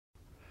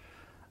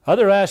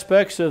Other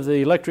aspects of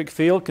the electric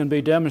field can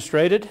be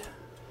demonstrated.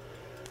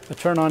 I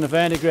turn on the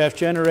Van de Graaff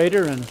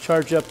generator and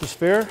charge up the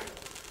sphere,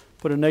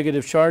 put a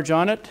negative charge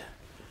on it.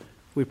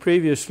 We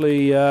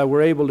previously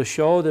were able to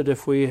show that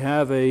if we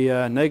have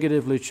a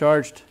negatively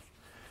charged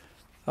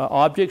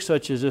object,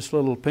 such as this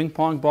little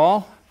ping-pong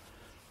ball,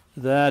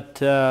 that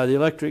the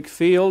electric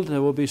field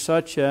will be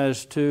such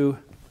as to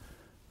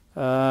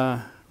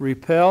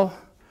repel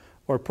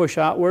or push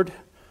outward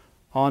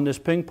on this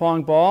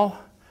ping-pong ball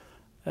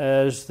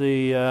as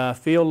the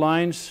field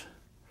lines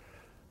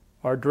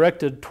are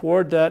directed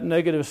toward that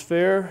negative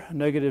sphere.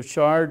 Negative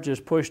charge is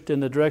pushed in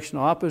the direction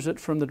opposite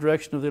from the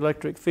direction of the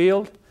electric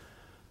field.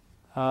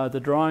 The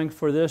drawing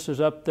for this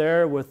is up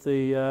there with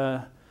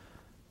the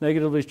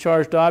negatively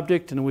charged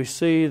object, and we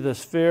see the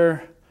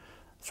sphere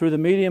through the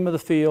medium of the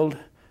field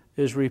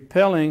is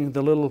repelling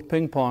the little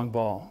ping pong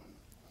ball.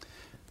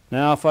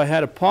 Now if I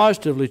had a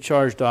positively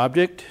charged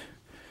object,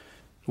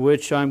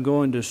 which I'm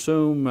going to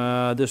assume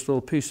this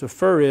little piece of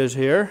fur is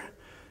here,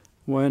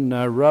 when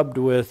rubbed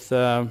with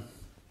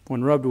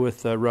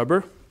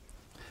rubber.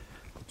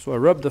 So I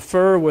rub the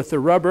fur with the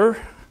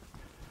rubber,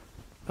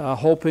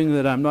 hoping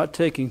that I'm not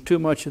taking too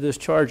much of this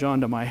charge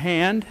onto my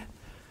hand.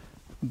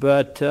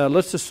 But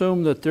let's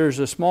assume that there's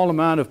a small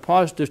amount of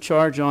positive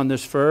charge on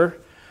this fur,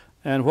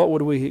 and what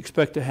would we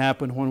expect to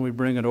happen when we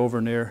bring it over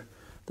near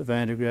the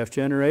Van de Graaff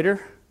generator?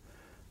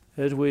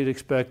 As we'd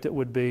expect, it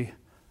would be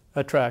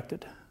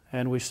attracted,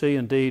 and we see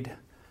indeed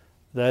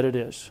that it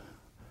is.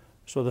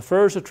 So the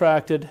fur is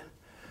attracted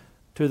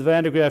to the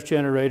Van de Graaff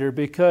generator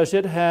because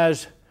it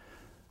has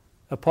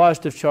a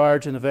positive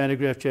charge and the Van de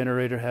Graaff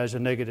generator has a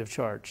negative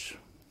charge.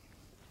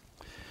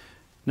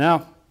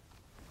 Now,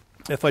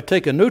 if I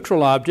take a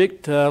neutral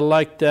object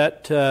like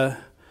that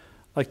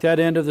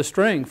end of the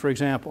string, for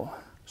example,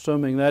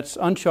 assuming that's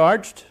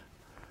uncharged,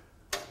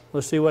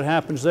 let's see what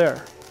happens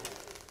there.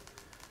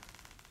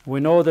 We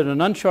know that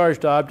an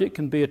uncharged object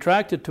can be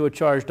attracted to a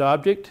charged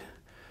object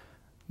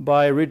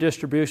by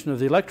redistribution of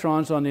the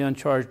electrons on the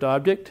uncharged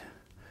object,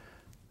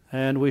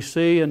 and we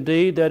see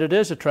indeed that it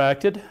is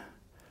attracted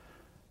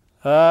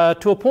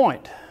to a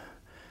point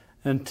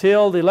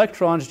until the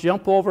electrons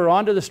jump over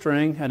onto the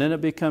string, and then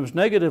it becomes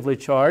negatively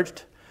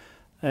charged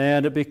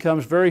and it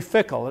becomes very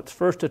fickle. It's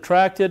first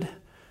attracted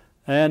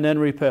and then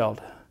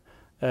repelled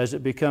as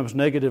it becomes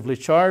negatively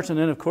charged, and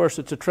then of course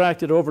it's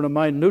attracted over to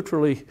my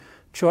neutrally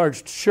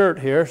charged shirt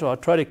here, so I'll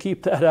try to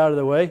keep that out of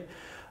the way.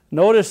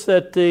 Notice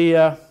that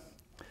the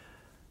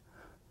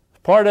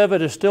part of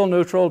it is still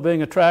neutral,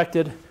 being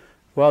attracted,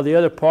 while the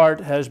other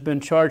part has been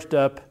charged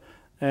up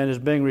and is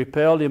being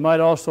repelled. You might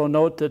also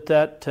note that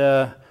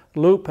that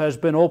loop has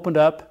been opened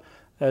up,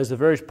 as the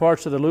various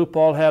parts of the loop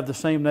all have the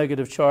same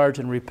negative charge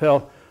and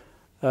repel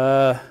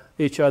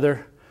each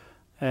other,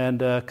 and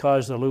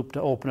cause the loop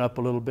to open up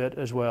a little bit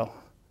as well.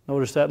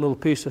 Notice that little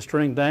piece of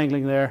string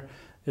dangling there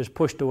is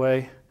pushed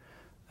away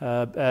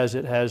as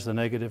it has the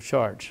negative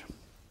charge.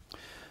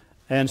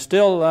 And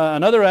still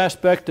another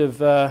aspect of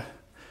the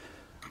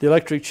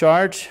electric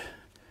charge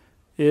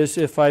is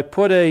if I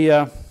put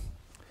a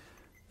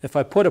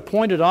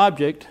pointed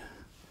object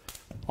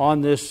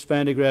on this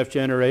Van de Graaff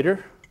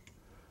generator,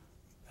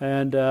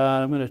 and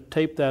I'm going to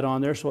tape that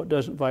on there so it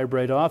doesn't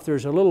vibrate off.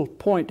 There's a little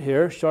point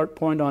here, sharp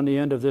point on the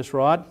end of this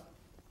rod.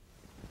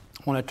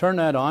 When I turn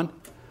that on,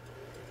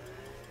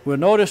 we'll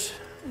notice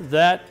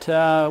that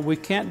we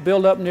can't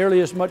build up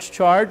nearly as much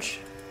charge.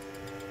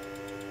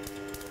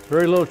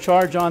 Very little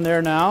charge on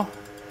there now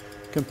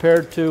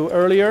compared to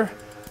earlier.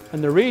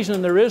 And the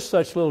reason there is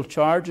such little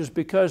charge is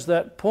because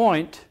that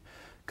point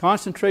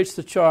concentrates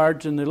the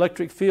charge and the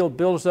electric field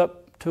builds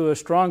up to a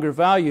stronger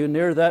value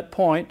near that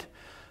point.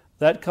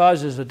 That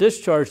causes a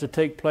discharge to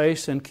take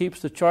place and keeps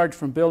the charge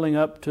from building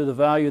up to the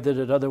value that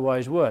it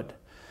otherwise would.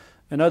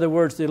 In other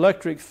words, the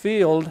electric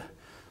field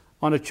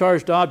on a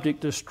charged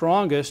object is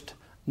strongest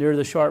near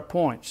the sharp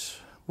points,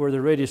 where the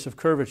radius of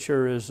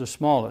curvature is the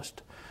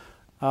smallest.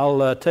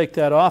 I'll take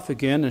that off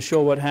again and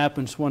show what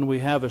happens when we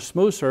have a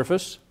smooth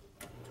surface.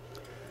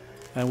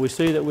 And we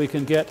see that we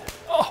can get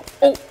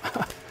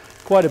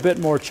quite a bit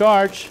more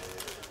charge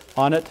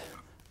on it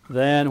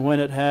than when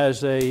it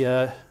has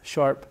a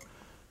sharp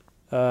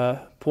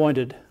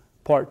pointed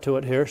part to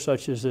it here,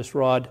 such as this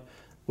rod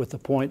with the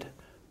point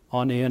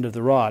on the end of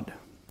the rod.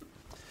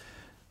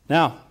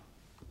 Now,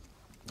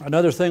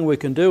 another thing we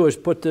can do is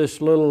put this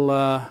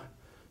little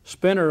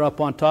spinner up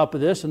on top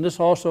of this, and this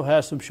also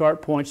has some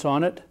sharp points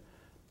on it.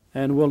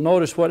 And we'll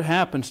notice what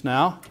happens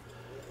now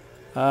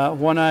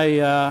when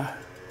I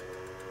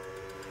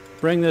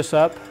bring this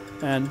up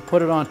and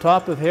put it on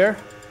top of here.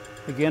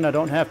 Again, I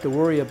don't have to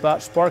worry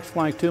about sparks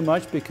flying too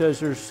much because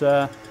there's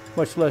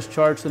much less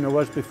charge than there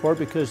was before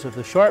because of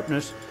the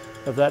sharpness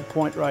of that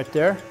point right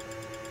there.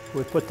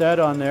 We put that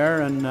on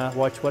there and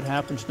watch what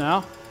happens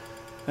now.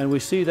 And we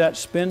see that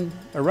spin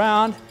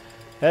around.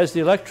 As the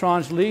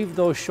electrons leave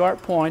those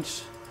sharp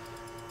points,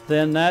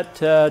 then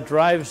that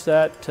drives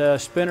that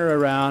spinner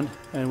around,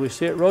 and we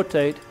see it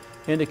rotate,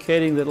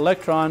 indicating that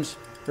electrons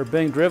are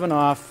being driven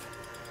off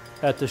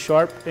at the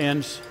sharp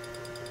ends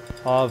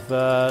of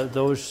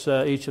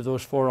each of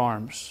those four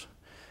arms,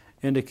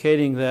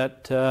 indicating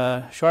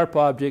that sharp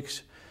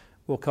objects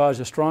will cause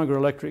a stronger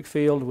electric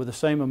field with the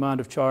same amount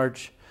of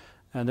charge,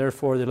 and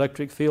therefore the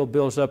electric field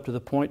builds up to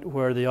the point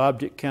where the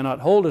object cannot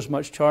hold as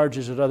much charge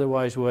as it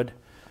otherwise would,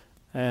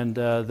 and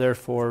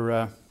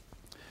therefore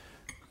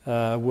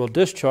will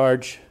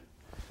discharge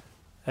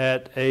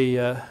at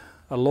a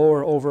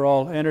lower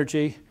overall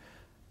energy,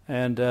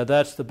 and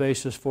that's the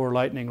basis for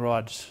lightning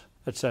rods,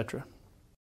 etc.